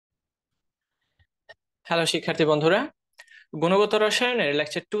Hello শিক্ষার্থী বন্ধুরা, গুণগত রসায়নের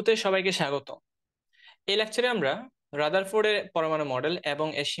লেকচার 2 তে সবাইকে স্বাগত। এই লেকচারে আমরা রাদারফোর্ডের পরমাণু মডেল এবং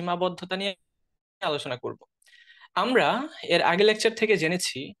এর সীমাবদ্ধতা নিয়ে আলোচনা করব। আমরা এর আগে লেকচার থেকে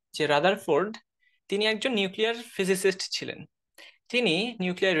জেনেছি যে রাদারফোর্ড তিনি একজন নিউক্লিয়ার ফিজিসিস্ট ছিলেন। তিনি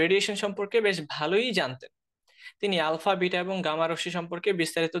নিউক্লিয়ার রেডিয়েশন সম্পর্কে বেশ ভালোই জানতেন। তিনি আলফা বিটা এবং গামা রশ্মি সম্পর্কে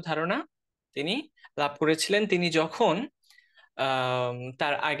বিস্তারিত ধারণা তিনি লাভ করেছিলেন। তিনি যখন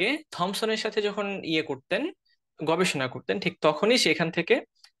তার আগে থমসনের সাথে যখন গবেষণা করতেন, ঠিক তখনই সেখান থেকে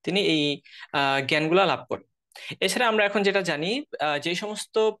তিনি এই জ্ঞানগুলা লাভ করেন। এছাড়া আমরা এখন যেটা জানি, যে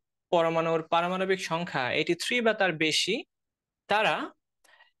সমস্ত পরমাণুর পারমাণবিক সংখ্যা 83 বা তার বেশি, তারা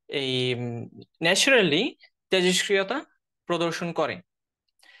এই ন্যাচারালি তেজস্ক্রিয়তা প্রদর্শন করে।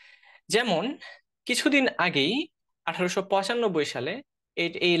 যেমন কিছুদিন আগেই 1895 সালে এই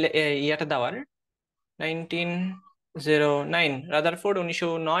এই ইয়াটা দেওয়ার 1909 রাদারফোর্ড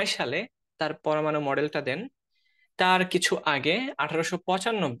 1909 সালে তার পরমাণু মডেলটা দেন। তার কিছু আগে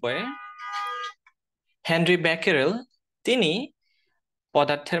 1895 হেনরি ব্যাকেরেল তিনি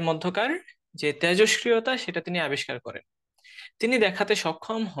পদার্থের মধ্যকার যে তেজস্ক্রিয়তা সেটা তিনি আবিষ্কার করেন। তিনি দেখাতে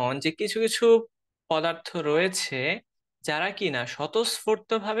সক্ষম হন যে কিছু কিছু পদার্থ রয়েছে যারা কিনা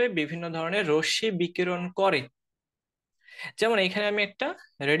স্বতঃস্ফূর্তভাবে বিভিন্ন ধরনের রশ্মি বিকিরণ করে। যেমন এখানে আমি একটা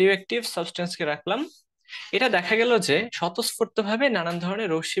রেডিও অ্যাক্টিভ সাবস্টেন্সকে রাখলাম। এটা দেখা গেল যে স্বতঃস্ফূর্তভাবে নানান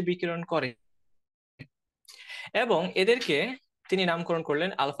ধরনের রশ্মি বিকিরণ করে এবং এদেরকে তিনি নামকরণ করলেন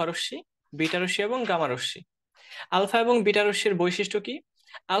আলফা রশ্মি, বিটা রশ্মি এবং গামা রশ্মি। আলফা এবং বিটা রশ্মির বৈশিষ্ট্য কি?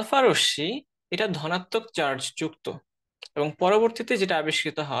 আলফা রশ্মি এটা ধনাত্মক চার্জ যুক্ত এবং পরবর্তীতে যেটা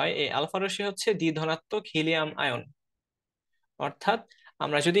আবিষ্কৃত হয়, এই আলফা রশ্মি হচ্ছে দ্বিধনাত্মক হিলিয়াম আয়ন। অর্থাৎ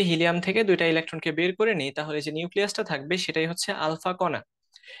আমরা যদি হিলিয়াম থেকে দুইটা ইলেকট্রনকে বের করে নিই, তাহলে যে নিউক্লিয়াসটা থাকবে সেটাই হচ্ছে আলফা কণা।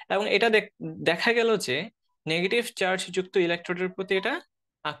 এবং এটা দেখা গেল যে নেগেটিভ চার্জ যুক্ত ইলেকট্রোডের প্রতি এটা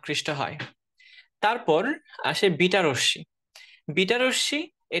আকৃষ্ট হয়। তারপর আসে বিটা রশ্মি। বিটা রশ্মি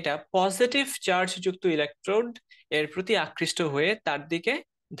এটা পজিটিভ চার্জ যুক্ত ইলেকট্রোড এর প্রতি আকৃষ্ট হয়ে তার দিকে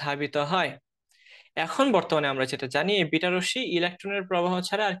ধাবিত হয়। এখন বর্তমানে আমরা যেটা জানি, এই বিটা রশ্মি ইলেকট্রনের প্রবাহ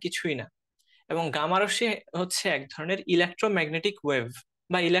ছাড়া আর কিছুই না। এবং গামা রশ্মি হচ্ছে এক ধরনের ইলেকট্রোম্যাগনেটিক ওয়েভ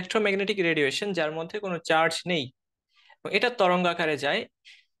বা ইলেকট্রোম্যাগনেটিক রেডিয়েশন, যার মধ্যে কোনো চার্জ নেই এবং এটা তরঙ্গ আকারে যায়।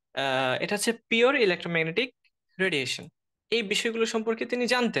 এটা হচ্ছে পিওর ইলেকট্রোম্যাগনেটিক রেডিয়েশন। এই বিষয়গুলো সম্পর্কে তিনি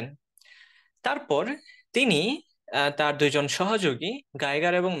জানতেন। তারপর তিনি তার দুইজন সহযোগী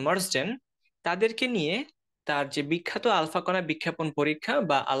গাইগার এবং মার্সডেন তাদেরকে নিয়ে তার যে বিখ্যাত আলফা কণা বিক্ষেপণ পরীক্ষা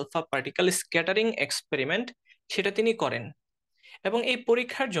বা আলফা পার্টিকেল স্ক্যাটারিং এক্সপেরিমেন্ট সেটা তিনি করেন। এবং এই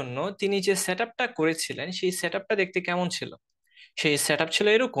পরীক্ষার জন্য তিনি যে সেট আপটা করেছিলেন, সেই সেট আপটা দেখতে কেমন ছিল? সেই সেট আপ ছিল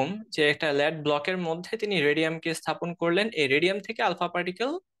এরকম যে একটা ল্যাড ব্লকের মধ্যে তিনি রেডিয়ামকে স্থাপন করলেন। এই রেডিয়াম থেকে আলফা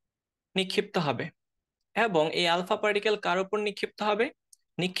পার্টিকেল নিক্ষিপ্ত হবে এবং এই আলফা পার্টিকেল কার উপর নিক্ষিপ্ত হবে?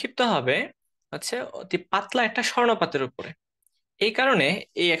 নিক্ষিপ্ত হবে হচ্ছে অতি পাতলা একটা স্বর্ণপাতের উপরে। এই কারণে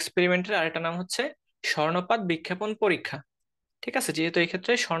এই এক্সপেরিমেন্টের আরেকটা নাম হচ্ছে স্বর্ণপাত বিক্ষেপণ পরীক্ষা। ঠিক আছে, যেহেতু এই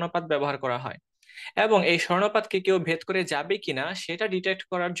ক্ষেত্রে স্বর্ণপাত ব্যবহার করা হয় এবং এই স্বর্ণপাতকে কেউ ভেদ করে যাবে কিনা সেটা ডিটেক্ট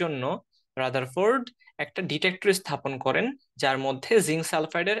করার জন্য রাদারফোর্ড একটা ডিটেক্টর স্থাপন করেন, যার মধ্যে জিঙ্ক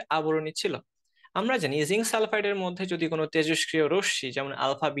সালফাইডের আবরণী ছিল। আমরা জানি জিঙ্ক সালফাইডের মধ্যে যদি কোনো তেজস্ক্রিয় রশ্মি যেমন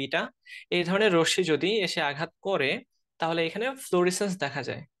আলফা বিটা এই ধরনের রশ্মি যদি এসে আঘাত করে, তাহলে এখানে ফ্লোরিসেন্স দেখা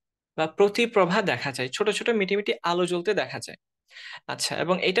যায় বা প্রতিপ্রভা দেখা যায়, ছোট ছোট মিটিমিটি আলো জ্বলতে দেখা যায়। আচ্ছা,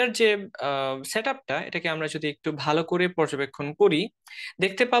 এবং এটার যে সেট আপটা, এটাকে আমরা যদি একটু ভালো করে পর্যবেক্ষণ করি,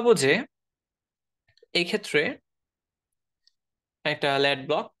 দেখতে পাবো যে এই ক্ষেত্রে একটা লেড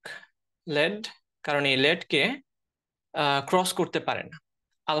ব্লক, লেড, কারণ এই লেডকে ক্রস করতে পারে না।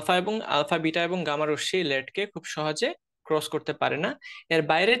 আলফা বিটা এবং গামা রশ্মি লেডকে খুব সহজে ক্রস করতে পারে না। এর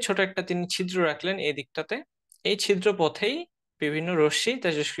বাইরে ছোট একটা তিনি ছিদ্র রাখলেন এই দিকটাতে। এই ছিদ্র পথেই বিভিন্ন রশ্মি,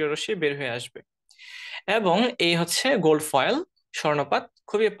 তেজস্ক্রিয় রশ্মি বের হয়ে আসবে। এবং এই হচ্ছে গোল্ড ফয়েল স্বর্ণপাত,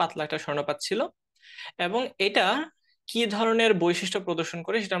 খুবই পাতলা একটা স্বর্ণপাত ছিল। এবং এটা কি ধরনের বৈশিষ্ট্য প্রদর্শন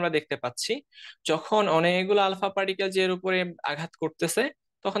করে সেটা আমরা দেখতে পাচ্ছি। যখন অনেকগুলো আলফা পার্টিকেল যে এর উপরে আঘাত করতেছে,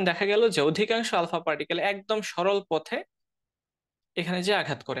 তখন দেখা গেল যে অধিকাংশ আলফা পার্টিকেল একদম সরল পথে এখানে যে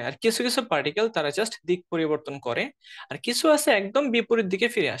আঘাত করে, আর কিছু কিছু পার্টিকেল তারা জাস্ট দিক পরিবর্তন করে, আর কিছু আছে একদম বিপরীত দিকে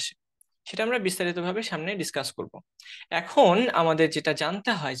ফিরে আসে। সেটা আমরা বিস্তারিতভাবে সামনে ডিসকাস করব। এখন আমাদের যেটা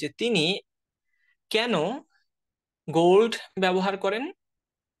জানতে হয় যে তিনি কেন গোল্ড ব্যবহার করেন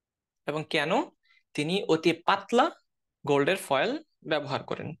এবং কেন তিনি অতি পাতলা গোল্ডের ফয়েল ব্যবহার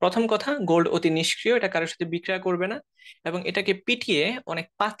করেন। প্রথম কথা, গোল্ড অতি নিষ্ক্রিয়, এটা কারোর সাথে বিক্রিয়া করবে না এবং এটাকে পিটিয়ে অনেক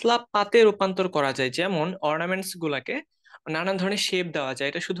পাতলা পাতে রূপান্তর করা যায়। যেমন অর্নামেন্টস গুলাকে নানান ধরনের শেপ দেওয়া যায়,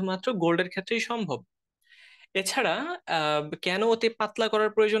 এটা শুধুমাত্র গোল্ডের ক্ষেত্রেই সম্ভব। এছাড়া কেন অতি পাতলা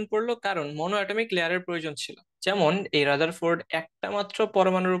করার প্রয়োজন পড়লো? কারণ মনো অ্যাটমিক লেয়ারের প্রয়োজন ছিল। যেমন এই রাদারফোর্ড একটা মাত্র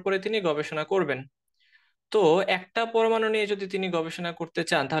পরমাণুর উপরে তিনি গবেষণা করবেন, তো একটা পরমাণু নিয়ে যদি তিনি গবেষণা করতে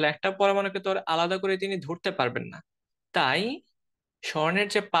চান তাহলে একটা পরমাণুকে তো আর আলাদা করে তিনি ধরতে পারবেন না। তাই স্বর্ণের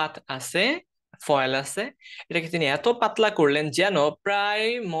যে পাত আছে, ফয়েল আছে, এটাকে তিনি এত পাতলা করলেন যেন প্রায়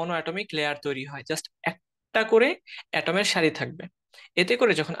মনো অ্যাটমিক লেয়ার তৈরি হয়, জাস্ট একটা করে অ্যাটমের সারি থাকবে। এতে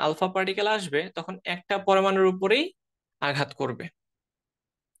করে যখন আলফা পার্টিকেল আসবে তখন একটা পরমাণুর উপরেই আঘাত করবে।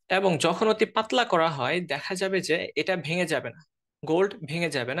 এবং যখন অতি পাতলা করা হয় দেখা যাবে যে এটা ভেঙে যাবে না, গোল্ড ভেঙে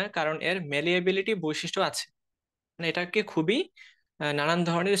যাবে না, কারণ এর মেলিয়েবিলিটি বৈশিষ্ট্য আছে। মানে এটাকে খুবই নানান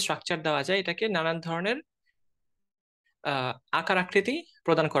ধরনের স্ট্রাকচার দেওয়া যায়, এটাকে নানান ধরনের আকার আকৃতি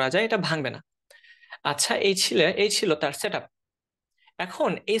প্রদান করা যায়, এটা ভাঙবে না। আচ্ছা, এই ছিল তার সেটআপ।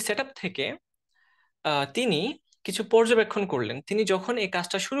 এখন এই সেটআপ থেকে তিনি কিছু পর্যবেক্ষণ করলেন। তিনি যখন এই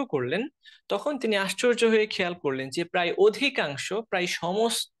কাজটা শুরু করলেন তখন তিনি আশ্চর্য হয়ে খেয়াল করলেন যে প্রায়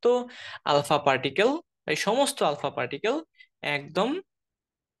সমস্ত আলফা পার্টিকেল একদম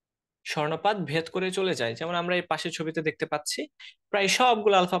স্বর্ণপাত ভেদ করে চলে যায়। যেমন আমরা এই পাশের ছবিতে দেখতে পাচ্ছি, প্রায়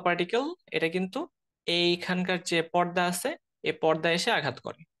সবগুলো আলফা পার্টিকেল এটা কিন্তু এইখানকার যে পর্দা আছে এই পর্দায় এসে আঘাত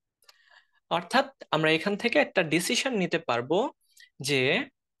করে। অর্থাৎ আমরা এখান থেকে একটা ডিসিশন নিতে পারবো যে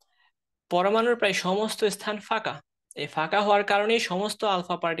পরমাণুর প্রায় সমস্ত স্থান ফাঁকা। এই ফাঁকা হওয়ার কারণেই সমস্ত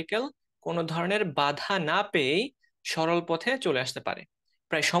আলফা পার্টিকেল কোনো ধরনের বাধা না পেয়েই সরল পথে চলে আসতে পারে।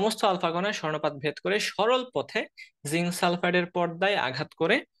 প্রায় সমস্ত আলফা কণা স্বর্ণপাত ভেদ করে সরল পথে জিঙ্ক সালফাইডের পর্দায় আঘাত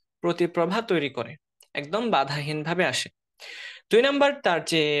করে প্রতিপ্রভা তৈরি করে, একদম বাধাহীনভাবে আসে। 2 নাম্বার তার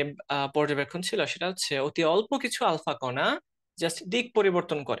যে পর্যবেক্ষণ ছিল সেটা হচ্ছে অতি অল্প কিছু আলফা কণা জাস্ট দিক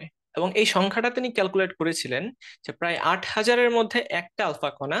পরিবর্তন করে, এবং এই সংখ্যাটা তিনি ক্যালকুলেট করেছিলেন যে প্রায় 8,000-এর মধ্যে একটা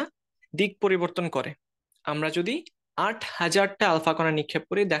আলফা কণা দিক পরিবর্তন করে। আমরা যদি 8,000টা আলফা কণা নিক্ষেপ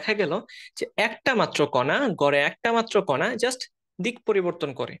করি দেখা গেল যে গড়ে একটা মাত্র কণা জাস্ট দিক পরিবর্তন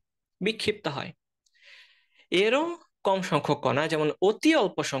করে বিক্ষিপ্ত হয়। এরও কম সংখ্যক কণা, যেমন অতি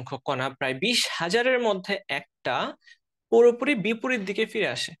অল্প সংখ্যক কণা প্রায় 20,000-এর মধ্যে একটা পুরোপুরি বিপরীত দিকে ফিরে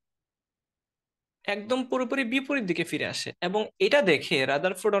আসে, একদম পুরোপুরি বিপরীত দিকে ফিরে আসে। এবং এটা দেখে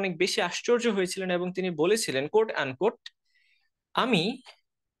রাদারফোর্ড অনেক বেশি আশ্চর্য হয়েছিলেন এবং তিনি বলেছিলেন কোট আনকোট, আমি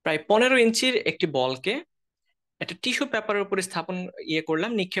প্রায় 15 ইঞ্চির একটি বলকে একটা টিস্যু পেপারের উপরে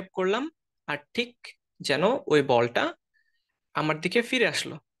নিক্ষেপ করলাম, আর ঠিক যেন ওই বলটা আমার দিকে ফিরে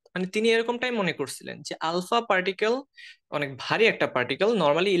আসলো। মানে তিনি এরকমটাই মনে করছিলেন যে আলফা পার্টিকেল অনেক ভারী একটা পার্টিকেল,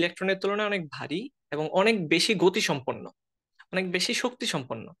 নর্মালি ইলেকট্রনের তুলনায় অনেক ভারী এবং অনেক বেশি গতি সম্পন্ন, অনেক বেশি শক্তি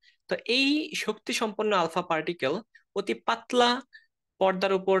সম্পন্ন। তো এই শক্তি সম্পন্ন আলফা পার্টিকেল অতি পাতলা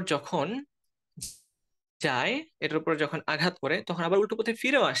পর্দার উপর যখন যায়, এটার উপর যখন আঘাত করে তখন আবার উল্টো পথে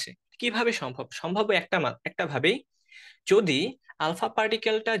ফিরেও আসে। কিভাবে সম্ভব? সম্ভব একটা ভাবেই, যদি আলফা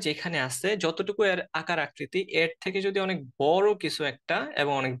পার্টিকেলটা যেখানে আছে যতটুকু এর আকার আকৃতি এর থেকে যদি অনেক বড় কিছু একটা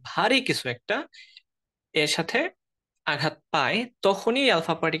এবং অনেক ভারী কিছু একটা এর সাথে আঘাত পায় তখনই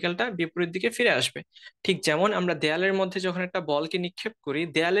আলফা পার্টিকেলটা বিপরীত দিকে ফিরে আসবে। ঠিক যেমন আমরা দেয়ালের মধ্যে যখন একটা বলকে নিক্ষেপ করি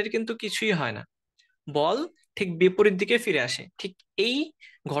দেয়ালের কিন্তু কিছুই হয় না, বল ঠিক বিপরীত দিকে ফিরে আসে। ঠিক এই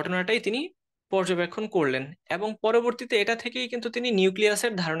ঘটনাটাই তিনি পর্যবেক্ষণ করলেন এবং পরবর্তীতে এটা থেকেই কিন্তু তিনি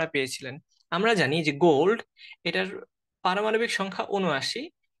নিউক্লিয়াসের ধারণা পেয়েছিলেন। আমরা জানি যে গোল্ড, এটার পারমাণবিক সংখ্যা 79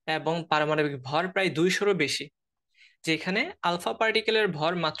 এবং পারমাণবিক ভর প্রায় 200-রও বেশি, যেখানে আলফা পার্টিকেলের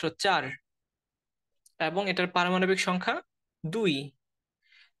ভর মাত্র 4 এবং এটার পারমাণবিক সংখ্যা 2।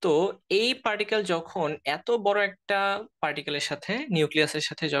 তো এই পার্টিকেল যখন এত বড় একটা পার্টিকেলের সাথে নিউক্লিয়াসের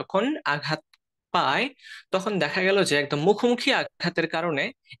সাথে যখন আঘাত পায় তখন দেখা গেল যে একদম মুখোমুখি আঘাতের কারণে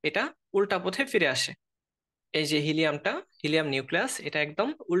এটা উল্টা পথে ফিরে আসে। এই যে হিলিয়াম নিউক্লিয়াস এটা একদম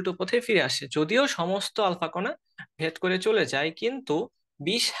উল্টো পথে ফিরে আসে, যদিও সমস্ত আলফা কণা ভেদ করে চলে যায় কিন্তু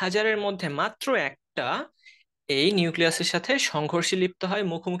 20,000-এর মধ্যে মাত্র একটা এই নিউক্লিয়াসের সাথে সংঘর্ষে লিপ্ত হয়,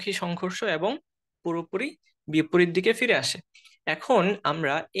 মুখোমুখি সংঘর্ষ, এবং পুরোপুরি বিপরীত দিকে ফিরে আসে। এখন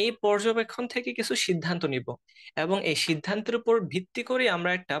আমরা এই পর্যবেক্ষণ থেকে কিছু সিদ্ধান্ত নিব এবং এই সিদ্ধান্তের উপর ভিত্তি করে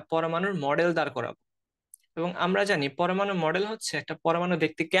আমরা একটা পরমাণুর মডেল দাঁড় করাবো। এবং আমরা জানি পরমাণু মডেল হচ্ছে একটা পরমাণু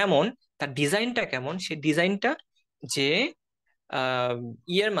দেখতে কেমন, তার ডিজাইনটা কেমন, সেই ডিজাইনটা যে আহ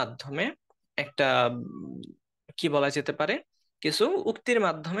ইয়ের মাধ্যমে একটা কি বলা যেতে পারে, কিছু উক্তির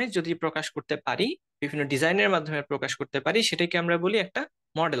মাধ্যমে যদি প্রকাশ করতে পারি, বিভিন্ন ডিজাইনের মাধ্যমে প্রকাশ করতে পারি, সেটাকে আমরা বলি একটা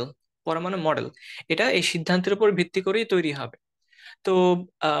মডেল, পরমাণু মডেল। এটা এই সিদ্ধান্তের উপর ভিত্তি করেই তৈরি হবে। তো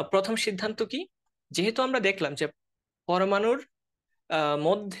প্রথম সিদ্ধান্ত কি, যেহেতু আমরা দেখলাম যে পরমাণুর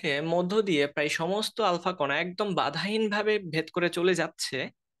মধ্য দিয়ে প্রায় সমস্ত আলফা কণা একদম বাধাহীনভাবে ভেদ করে চলে যাচ্ছে,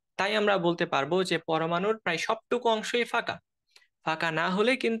 তাই আমরা বলতে পারবো যে পরমাণুর প্রায় সবটুকু অংশই ফাঁকা। ফাঁকা না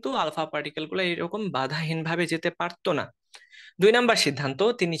হলে কিন্তু আলফা পার্টিকেল গুলো এরকম বাধাহীনভাবে যেতে পারতো না। 2 নাম্বার সিদ্ধান্ত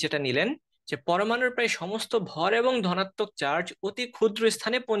তিনি যেটা নিলেন যে পরমাণুর প্রায় সমস্ত ভর এবং ধনাত্মক চার্জ অতি ক্ষুদ্র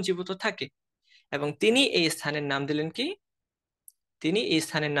স্থানে পঞ্জীভূত থাকে, এবং তিনি এই স্থানের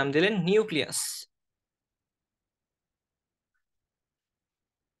নাম দিলেন নিউক্লিয়াস।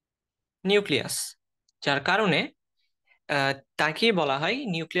 নিউক্লিয়াস, যার কারণে তাকেই বলা হয়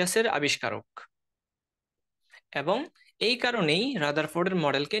নিউক্লিয়াসের আবিষ্কারক। এবং এই কারণেই রাদারফোর্ডের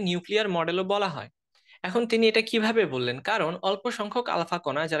মডেলকে নিউক্লিয়ার মডেলও বলা হয়। এখন তিনি এটা কিভাবে বললেন? কারণ অল্প সংখ্যক আলফা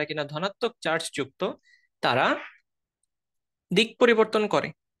কণা যারা কিনা ধনাত্মক চার্জ যুক্ত, তারা দিক পরিবর্তন করে।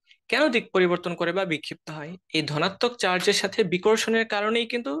 কেন দিক পরিবর্তন করে বা বিক্ষিপ্ত হয়? এই ধনাত্মক চার্জের সাথে বিকর্ষণের কারণেই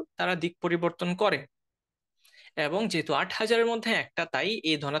কিন্তু তারা দিক পরিবর্তন করে। এবং যেহেতু 8,000-এর মধ্যে একটা, তাই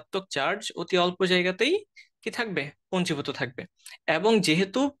এই ধনাত্মক চার্জ অতি অল্প জায়গাতেই কি থাকবে? পঞ্জীভূত থাকবে। এবং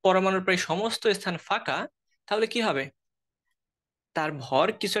যেহেতু পরমাণুর প্রায় সমস্ত স্থান ফাঁকা, তাহলে কি হবে? তার ভর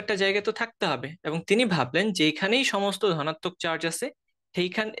কিছু একটা জায়গায় তো থাকতে হবে। এবং তিনি ভাবলেন যেখানেই সমস্ত ধনাত্মক চার্জ আছে,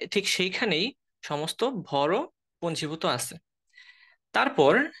 ঠিক সেইখানেই সমস্ত ভরও পঞ্জীভূত আছে।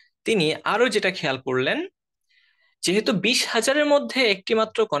 তারপর তিনি আরো যেটা খেয়াল করলেন, যেহেতু 20,000-এর মধ্যে একটি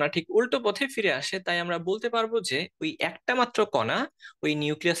মাত্র কণা ঠিক উল্টো পথে ফিরে আসে, তাই আমরা বলতে পারবো যে ওই একটা মাত্র কণা ওই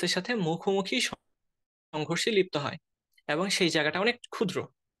নিউক্লিয়াসের সাথে মুখোমুখি সংঘর্ষে লিপ্ত হয়। এবং সেই জায়গাটা অনেক ক্ষুদ্র,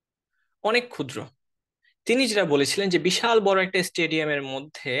 অনেক ক্ষুদ্র। তিনি যেটা বলেছিলেন যে বিশাল বড় একটা স্টেডিয়ামের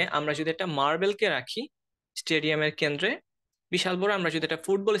মধ্যে আমরা যদি একটা মার্বেলকে রাখি স্টেডিয়ামের কেন্দ্রে, বিশাল বড় আমরা যদি একটা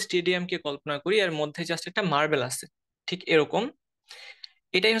ফুটবল স্টেডিয়ামকে কল্পনা করি, এর মধ্যে জাস্ট একটা মার্বেল আছে, ঠিক এরকম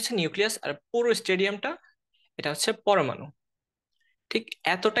এটাই হচ্ছে নিউক্লিয়াস। আর পুরো স্টেডিয়ামটা এটা হচ্ছে পরমাণু। ঠিক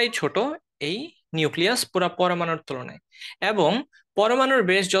এতটাই ছোট এই নিউক্লিয়াস পুরা পরমাণুর তুলনায়। এবং পরমাণুর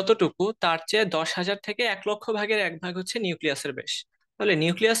ব্যাস যতটুকু, তার চেয়ে 10,000 থেকে 1,00,000 ভাগের 1 ভাগ হচ্ছে নিউক্লিয়াসের ব্যাস। তাহলে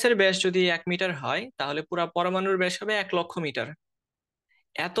নিউক্লিয়াসের ব্যাস যদি 1 মিটার হয়, তাহলে পুরা পরমাণুর ব্যাস হবে 1,00,000 মিটার।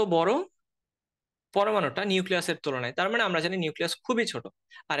 এত বড় পরমাণুটা নিউক্লিয়াসের তুলনায়। তার মানে আমরা জানি নিউক্লিয়াস খুবই ছোট।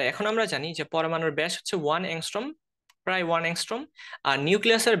 আর এখন আমরা জানি যে পরমাণুর ব্যাস হচ্ছে 1 অ্যাংস্ট্রম, প্রায় 1 অ্যাংস্ট্রম। আর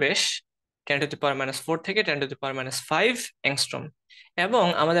নিউক্লিয়াসের ব্যাস 10⁻⁴ থেকে 10⁻⁵ অ্যাংস্ট্রম। এবং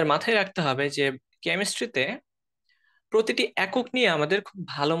আমাদের মাথায় রাখতে হবে যে কেমিস্ট্রিতে প্রতিটি একক নিয়ে আমাদের খুব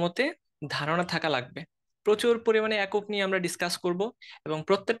ভালো মতে ধারণা থাকা লাগবে। প্রচুর পরিমাণে একক নিয়ে আমরা ডিসকাস করব, এবং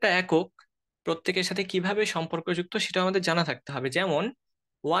প্রত্যেকটা একক প্রত্যেকের সাথে কিভাবে সম্পর্কযুক্ত সেটা আমাদের জানা থাকতে হবে। যেমন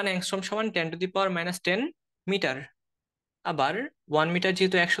 1 অ্যাংস্ট্রম সমান 10⁻⁻10 মিটার। আবার 1 মিটার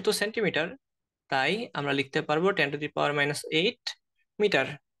যেহেতু 100 সেন্টিমিটার, তাই আমরা লিখতে পারবো 10⁻⁸ মিটার।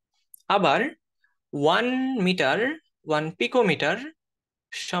 আবার 1 মিটার, 1 পিকোমিটার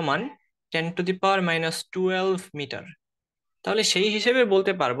সমান 10⁻⁻12 মিটার। তাহলে সেই হিসেবে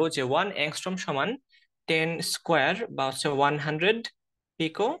বলতে পারবো যে 1 অ্যাংস্ট্রম সমান 10 স্কোয়ার বা হচ্ছে 100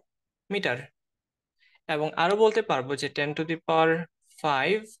 পিকোমিটার। এবং আরো বলতে পারবো যে 10⁵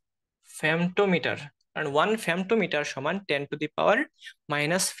 ফেমটোমিটার, কারণ 1 ফেমটোমিটার সমান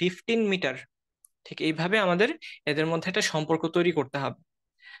 10⁻⁻15 মিটার। ঠিক এইভাবে আমাদের এদের মধ্যে একটা সম্পর্ক তৈরি করতে হবে।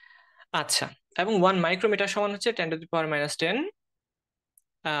 আচ্ছা, এবং 1 মাইক্রোমিটার সমান হচ্ছে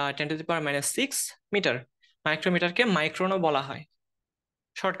 10⁻⁻6 মিটার। মাইক্রোমিটারকে মাইক্রনও বলা হয়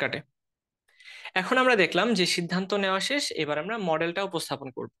শর্টকাটে। এখন আমরা দেখলাম যে সিদ্ধান্ত নেওয়া শেষ, এবার আমরা মডেলটা উপস্থাপন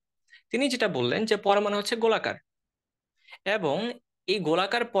করব। তিনি যেটা বললেন যে পরমাণু হচ্ছে গোলাকার, এবং এই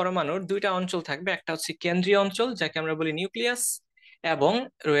গোলাকার পরমাণুর দুইটা অঞ্চল থাকবে। একটা হচ্ছে কেন্দ্রীয় অঞ্চল, যাকে আমরা বলি নিউক্লিয়াস, এবং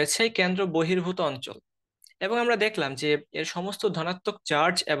রয়েছে কেন্দ্র বহির্ভূত অঞ্চল। এবং আমরা দেখলাম যে এর সমস্ত ধনাত্মক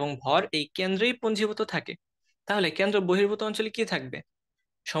চার্জ এবং ভর এই কেন্দ্রেই পুঞ্জীভূত থাকে। তাহলে কেন্দ্র বহির্ভূত অঞ্চলে কি থাকবে?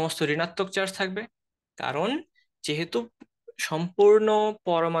 সমস্ত ঋণাত্মক চার্জ থাকবে। কারণ যেহেতু সম্পূর্ণ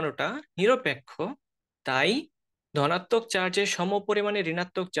পরমাণুটা নিরপেক্ষ, তাই ধনাত্মক চার্জের সমপরিমাণে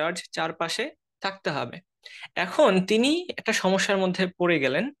ঋণাত্মক চার্জ চারপাশে থাকতে হবে। এখন তিনি একটা সমস্যার মধ্যে পড়ে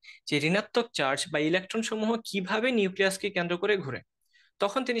গেলেন যে ঋণাত্মক চার্জ বা ইলেকট্রন সমূহ কিভাবে নিউক্লিয়াসকে কেন্দ্র করে ঘুরে।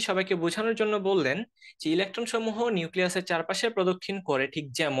 তখন তিনি সবাইকে বোঝানোর জন্য বললেন যে ইলেকট্রন সমূহ নিউক্লিয়াসের চারপাশে প্রদক্ষিণ করে, ঠিক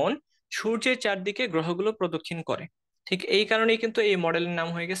যেমন সূর্যের চারদিকে গ্রহগুলো প্রদক্ষিণ করে। ঠিক এই কারণেই কিন্তু এই মডেলের নাম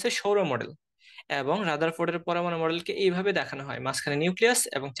হয়ে গেছে সৌর মডেল। এবং রাদারফোর্ডের পরমাণু মডেলকে এইভাবে দেখানো হয়, মাঝখানে নিউক্লিয়াস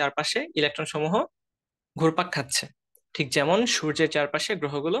এবং চারপাশে ইলেকট্রন সমূহ ঘুরপাক খাচ্ছে, ঠিক যেমন সূর্যের চারপাশে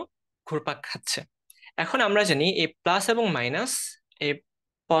গ্রহগুলো ঘুরপাক খাচ্ছে। এখন আমরা জানি এই প্লাস এবং মাইনাস, এই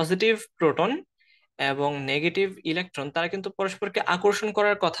পজিটিভ প্রোটন এবং নেগেটিভ ইলেকট্রন, তারা কিন্তু পরস্পরকে আকর্ষণ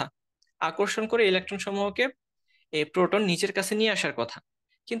করার কথা, আকর্ষণ করে ইলেকট্রন সমূহকে এই প্রোটন নিচের কাছে নিয়ে আসার কথা।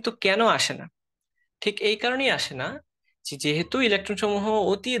 কিন্তু কেন আসে না? ঠিক এই কারণেই আসে না যে যেহেতু ইলেকট্রন সমূহ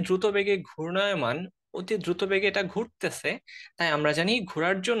অতি দ্রুত বেগে ঘূর্ণায়মান, অতি দ্রুত বেগে এটা ঘুরতেছে, তাই আমরা জানি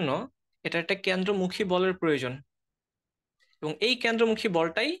ঘোরার জন্য এটা একটা কেন্দ্রমুখী বলের প্রয়োজন। এবং এই কেন্দ্রমুখী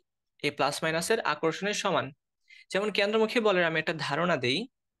বলটাই এই প্লাস মাইনাসের আকর্ষণের সমান। যেমন কেন্দ্রমুখী বলের আমি একটা ধারণা দেই।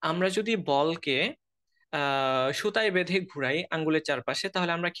 আমরা যদি বলকে সুতায় বেঁধে ঘুরাই আঙ্গুলের চারপাশে,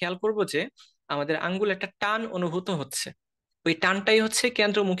 তাহলে আমরা খেয়াল করব যে আমাদের আঙ্গুল একটা টান অনুভূত হচ্ছে। ওই টানটাই হচ্ছে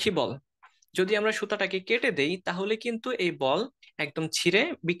কেন্দ্রমুখী বল। যদি আমরা সুতাটাকে কেটে দেই, তাহলে কিন্তু এই বল একদম ছিঁড়ে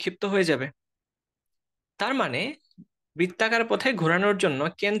বিক্ষিপ্ত হয়ে যাবে। তার মানে বৃত্তাকার পথে ঘোরানোর জন্য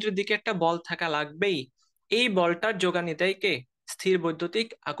কেন্দ্রের দিকে একটা বল থাকা লাগবেই। এই বলটার যোগান দেয় কে? স্থির বৈদ্যুতিক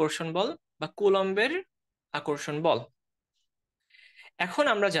আকর্ষণ বল বা কুলম্বের আকর্ষণ বল। এখন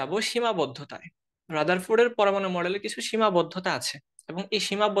আমরা যাব সীমাবদ্ধতায়। রাদারফোর্ডের পরমাণু মডেলে কিছু সীমাবদ্ধতা আছে এবং এই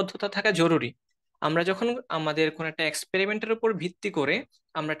সীমাবদ্ধতা থাকা জরুরি। আমরা যখন আমাদের কোন একটা এক্সপেরিমেন্টের উপর ভিত্তি করে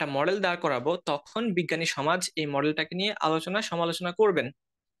আমরা একটা মডেল দাঁড় করাবো, তখন বিজ্ঞানী সমাজ এই মডেলটাকে নিয়ে আলোচনা সমালোচনা করবেন।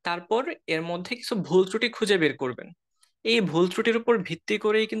 তারপর এর মধ্যে কিছু ভুল ত্রুটি খুঁজে বের করবেন। এই ভুল ত্রুটির উপর ভিত্তি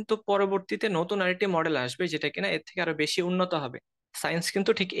করেই কিন্তু পরবর্তীতে নতুন আরেকটি মডেল আসবে, যেটা কিনা এর থেকে আরো বেশি উন্নত হবে। সায়েন্স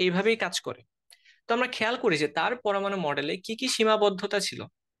কিন্তু ঠিক এইভাবেই কাজ করে। তো আমরা খেয়াল করি যে তার পরমাণু মডেলে কি কি সীমাবদ্ধতা ছিল।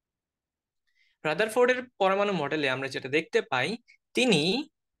 রাদারফোর্ডের পরমাণু মডেলে আমরা যেটা দেখতে পাই, তিনি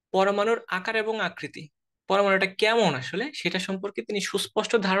পরমাণুর আকার এবং আকৃতি, পরমাণুটা কেমন আসলে সেটা সম্পর্কে তিনি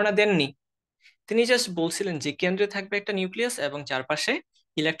সুস্পষ্ট ধারণা দেননি। তিনি জাস্ট বলছিলেন যে কেন্দ্রে থাকবে একটা নিউক্লিয়াস এবং চারপাশে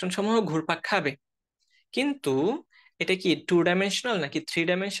ইলেকট্রন সমূহ ঘুরপাক খাবে। কিন্তু এটা কি 2 ডাইমেনশনাল নাকি 3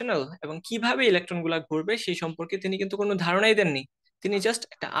 ডাইমেনশনাল এবং কিভাবে ইলেকট্রন গুলা ঘুরবে সেই সম্পর্কে তিনি কিন্তু কোনো ধারণাই দেননি। তিনি জাস্ট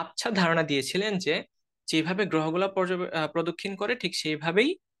একটা আবছা ধারণা দিয়েছিলেন যে যেভাবে গ্রহগুলা প্রদক্ষিণ করে ঠিক সেইভাবেই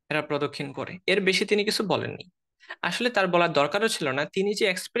এরা প্রদক্ষিণ করে, এর বেশি তিনি কিছু বলেননি। আসলে তার বলার দরকারও ছিল না। তিনি যে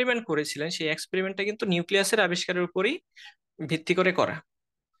এক্সপেরিমেন্ট করেছিলেন সেই এক্সপেরিমেন্টটা কিন্তু নিউক্লিয়াসের আবিষ্কারের উপরই ভিত্তি করে করা,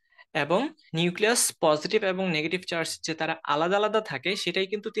 এবং নিউক্লিয়াস পজিটিভ এবং নেগেটিভ চার্জ যে তারা আলাদা আলাদা থাকে সেটাই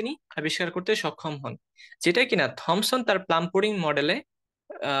কিন্তু তিনি আবিষ্কার করতে সক্ষম হন, যেটা কিনা থমসন তার প্লাম পুডিং মডেলে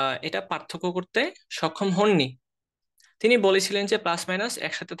এটা পার্থক্য করতে সক্ষম হননি। তিনি বলেছিলেন যে প্লাস মাইনাস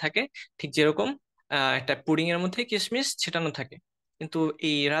একসাথে থাকে, ঠিক যেরকম একটা পুডিং এর মধ্যে কিশমিশ ছিটানো থাকে। কিন্তু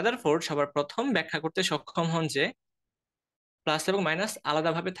এই রাদারফোর্ড সবার প্রথম ব্যাখ্যা করতে সক্ষম হন যে প্লাস এবং মাইনাস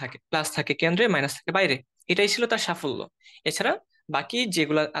আলাদাভাবে থাকে, প্লাস থাকে কেন্দ্রে, মাইনাস থাকে বাইরে। এটাই ছিল তার সাফল্য। এছাড়া বাকি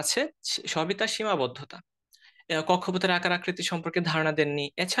যেগুলো আছে সবই তার সীমাবদ্ধতা। কক্ষপথের আকার আকৃতি সম্পর্কে ধারণা দেননি।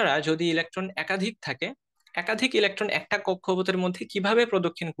 এছাড়া যদি ইলেকট্রন একাধিক থাকে, একাধিক ইলেকট্রন একটা কক্ষপথের মধ্যে কিভাবে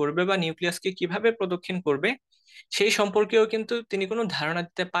প্রদক্ষিণ করবে বা নিউক্লিয়াসকে কিভাবে প্রদক্ষিণ করবে সেই সম্পর্কেও কিন্তু তিনি কোনো ধারণা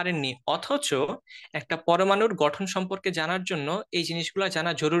দিতে পারেননি। অথচ একটা পরমাণুর গঠন সম্পর্কে জানার জন্য এই জিনিসগুলো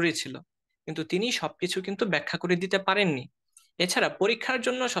জানা জরুরি ছিল, কিন্তু তিনি সবকিছু কিন্তু ব্যাখ্যা করে দিতে পারেননি। এছাড়া পরীক্ষার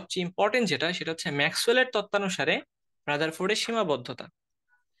জন্য সবচেয়ে ইম্পর্টেন্ট যেটা, সেটা হচ্ছে ম্যাক্সওয়েলের তত্ত্বানুসারে রাদারফোর্ডের সীমাবদ্ধতা।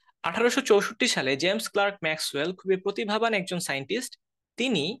 1864 সালে জেমস ক্লার্ক ম্যাক্সওয়েল, খুবই প্রতিভাবান একজন সায়েন্টিস্ট,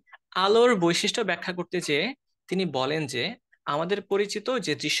 তিনি আলোর বৈশিষ্ট্য ব্যাখ্যা করতে যেয়ে তিনি বলেন যে আমাদের পরিচিত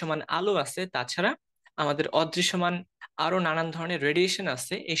যে দৃশ্যমান আলো আছে, তাছাড়া আমাদের অদৃশ্যমান আরো নানান ধরনের রেডিয়েশন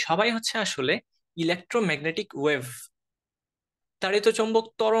আছে, এই সবাই হচ্ছে আসলে ইলেকট্রোম্যাগনেটিক ওয়েভ, তাড়িত চৌম্বক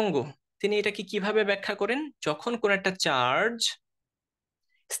তরঙ্গ। তিনি এটাকে কিভাবে ব্যাখ্যা করেন? যখন কোন একটা চার্জ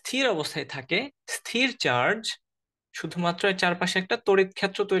স্থির অবস্থায় থাকে, স্থির চার্জ শুধুমাত্র এর চারপাশে একটা তড়িৎ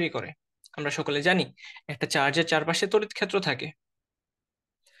ক্ষেত্র তৈরি করে। আমরা সকলে জানি একটা চার্জের চারপাশে তড়িৎ ক্ষেত্র থাকে।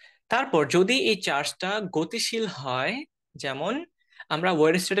 তারপর যদি এই চার্জটা গতিশীল হয়, যেমন আমরা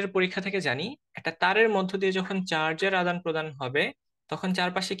ওয়েরস্টেডের পরীক্ষা থেকে জানি, একটা তারের মধ্য দিয়ে যখন চার্জের আদান প্রদান হবে তখন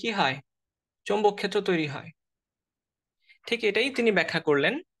চারপাশে কি হয়? চৌম্বক ক্ষেত্র তৈরি হয়। ঠিক এটাই তিনি ব্যাখ্যা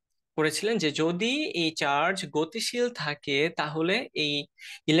করেছিলেন যে যদি এই চার্জ গতিশীল থাকে তাহলে এই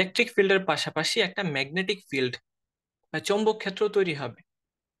ইলেকট্রিক ফিল্ডের পাশাপাশি একটা ম্যাগনেটিক ফিল্ড বা চৌম্বক ক্ষেত্র তৈরি হবে।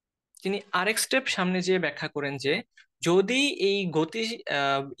 তিনি আরেক স্টেপ সামনে যেয়ে ব্যাখ্যা করেন যে যদি এই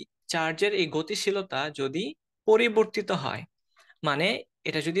চার্জের এই গতিশীলতা যদি পরিবর্তিত হয়, মানে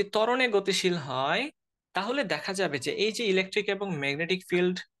এটা যদি ত্বরণে গতিশীল হয়, তাহলে দেখা যাবে যে এই যে ইলেকট্রিক এবং ম্যাগনেটিক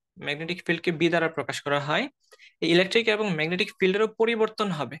ফিল্ডকে বি দ্বারা প্রকাশ করা হয়, এই ইলেকট্রিক এবং ম্যাগনেটিক ফিল্ডেরও পরিবর্তন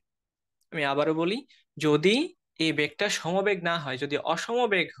হবে। আমি আবারও বলি, যদি এই বেগটা সমবেগ না হয়, যদি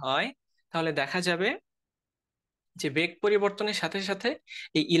অসমবেগ হয়, তাহলে দেখা যাবে যে বেগ পরিবর্তনের সাথে সাথে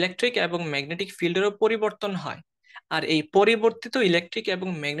এই ইলেকট্রিক এবং ম্যাগনেটিক ফিল্ডেরও পরিবর্তন হয়। আর এই পরিবর্তিত ইলেকট্রিক এবং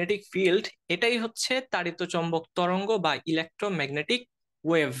ম্যাগনেটিক ফিল্ড, এটাই হচ্ছে তাড়িত চৌম্বক তরঙ্গ বা ইলেকট্রোম্যাগনেটিক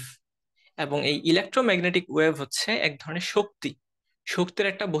ওয়েভ। এবং এই ইলেকট্রোম্যাগনেটিক ওয়েভ হচ্ছে এক ধরনের শক্তির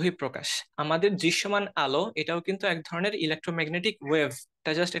একটা বহিঃপ্রকাশ। আমাদের দৃশ্যমান আলো এটাও কিন্তু এক ধরনের ইলেকট্রোম্যাগনেটিক ওয়েভ।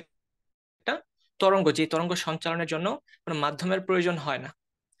 এটা জাস্ট একটা তরঙ্গ, যে তরঙ্গ সঞ্চালনের জন্য কোনো মাধ্যমের প্রয়োজন হয় না।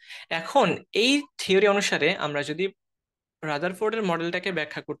 এখন এই থিওরি অনুসারে আমরা যদি রাদারফোর্ডের মডেলটাকে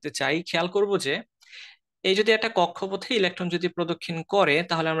ব্যাখ্যা করতে চাই, খেয়াল করব যে এই যদি একটা কক্ষপথে ইলেকট্রন যদি প্রদক্ষিণ করে,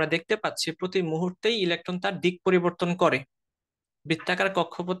 তাহলে আমরা দেখতে পাচ্ছি প্রতি মুহূর্তেই ইলেকট্রন তার দিক পরিবর্তন করে। বৃত্তাকার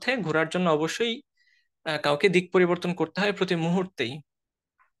কক্ষপথে ঘোরার জন্য অবশ্যই কাউকে দিক পরিবর্তন করতে হয় প্রতি মুহূর্তেই।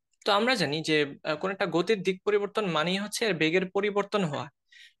 তো আমরা জানি যে কোন একটা গতির দিক পরিবর্তন মানেই হচ্ছে এর বেগের পরিবর্তন হওয়া।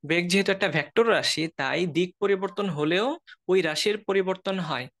 বেগ যেহেতু একটা ভেক্টর রাশি, তাই দিক পরিবর্তন হলেও ওই রাশির পরিবর্তন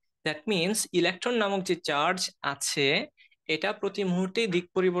হয়। দ্যাট মিনস ইলেকট্রন নামক যে চার্জ আছে, এটা প্রতি মুহূর্তেই দিক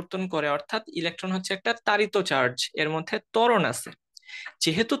পরিবর্তন করে, অর্থাৎ ইলেকট্রন হচ্ছে একটা তাড়িত চার্জ, এর মধ্যে ত্বরণ আছে।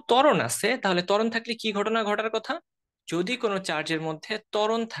 যেহেতু ত্বরণ আছে, তাহলে ত্বরণ থাকলে কি ঘটনা ঘটার কথা? যদি কোনো চার্জের মধ্যে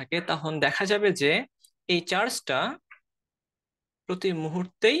ত্বরণ থাকে তখন দেখা যাবে যে এই চার্জটা প্রতি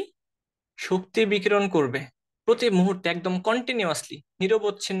মুহূর্তেই শক্তি বিকিরণ করবে, প্রতি মুহূর্তে একদম কন্টিনিউয়াসলি,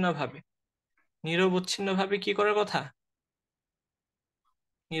 নিরবচ্ছিন্নভাবে। নিরবচ্ছিন্নভাবে কি করার কথা?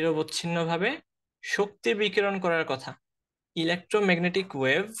 নিরবচ্ছিন্নভাবে শক্তি বিকিরণ করার কথা। ইলেকট্রোম্যাগনেটিক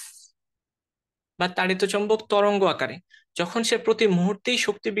ওয়েভ বা তাড়িত চৌম্বক তরঙ্গ আকারে যখন সে প্রতি মুহূর্তেই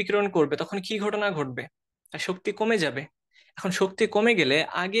শক্তি বিকিরণ করবে তখন কি ঘটনা ঘটবে? তার শক্তি কমে যাবে। এখন শক্তি কমে গেলে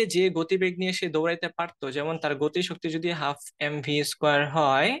আগে যে গতিবেগ নিয়ে সে দৌড়াইতে পারতো, যেমন তার গতি শক্তি যদি 12 mv²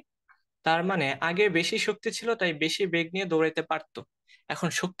 হয়, তার মানে আগে বেশি শক্তি ছিল তাই বেশি বেগ নিয়ে দৌড়াইতে পারতো। এখন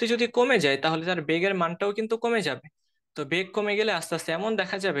শক্তি যদি কমে যায় তাহলে তার বেগের মানটাও কিন্তু কমে যাবে। তো বেগ কমে গেলে আস্তে আস্তে এমন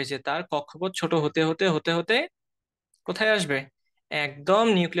দেখা যাবে যে তার কক্ষপথ ছোট হতে হতে হতে হতে কোথায় আসবে? একদম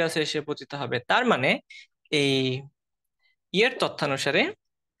নিউক্লিয়াসে এসে পতিত হবে। তার মানে এই ইয়ের তথ্যানুসারে,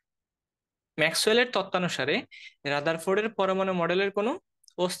 ম্যাক্সওয়েলের তত্ত্বানুসারে রাদারফোর্ডের পরমাণু মডেলের কোনো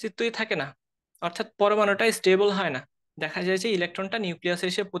অস্তিত্বই থাকে না, অর্থাৎ পরমাণুটা স্টেবল হয় না। দেখা যায় যে ইলেকট্রনটা নিউক্লিয়াসে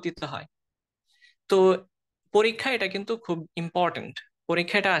এসে পতিত হয়। তো পরীক্ষা এটা কিন্তু খুব ইম্পর্টেন্ট।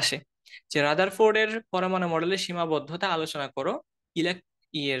 পরীক্ষাটা আসে যে রাদারফোর্ডের পরমাণু মডেলের সীমাবদ্ধতা আলোচনা করো, ইলেক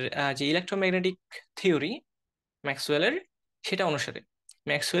ইয়ের যে ইলেকট্রোম্যাগনেটিক থিওরি ম্যাক্সওয়েলের, সেটা অনুসারে,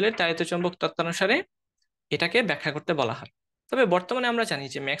 ম্যাক্সওয়েলের তাড়িত চৌম্বক তত্ত্বানুসারে এটাকে ব্যাখ্যা করতে বলা হয়। তবে বর্তমানে আমরা জানি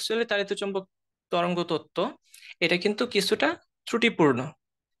যে ম্যাক্সওয়েলের তাড়িত চৌম্বক তরঙ্গ তত্ত্ব এটা কিন্তু কিছুটা ত্রুটিপূর্ণ,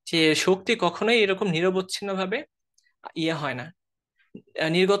 যে শক্তি কখনোই এরকম নিরবচ্ছিন্নভাবে ইয়ে হয় না,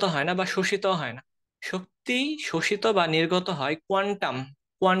 নির্গত হয় না বা শোষিত হয় না। শক্তি শোষিত বা নির্গত হয় কোয়ান্টাম,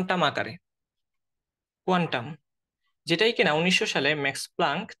 কোয়ান্টাম আকারে। কোয়ান্টাম, যেটাই কিনা 1900 সালে ম্যাক্স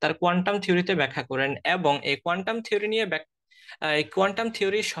প্লাঙ্ক তার কোয়ান্টাম থিওরিতে ব্যাখ্যা করেন, এবং এই কোয়ান্টাম থিওরি নিয়ে এই কোয়ান্টাম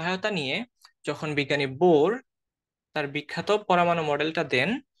থিওরির সহায়তা নিয়ে যখন বিজ্ঞানী বোর তার বিখ্যাত পরমাণু মডেলটা দেন,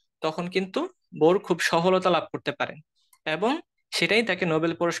 তখন কিন্তু বোর খুব সফলতা লাভ করতে পারেন এবং সেটাই তাকে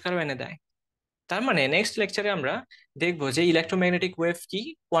নোবেল পুরস্কারও এনে দেয়। তার মানে নেক্সট লেকচারে আমরা দেখবো যে ইলেকট্রোম্যাগনেটিক ওয়েভ কি,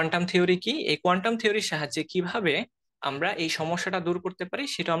 কোয়ান্টাম থিওরি কি, এই কোয়ান্টাম থিওরির সাহায্যে কিভাবে আমরা এই সমস্যাটা দূর করতে পারি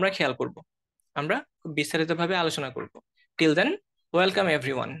সেটা আমরা খেয়াল করব। আমরা খুব বিস্তারিতভাবে আলোচনা করব। Till then, welcome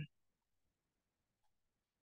everyone.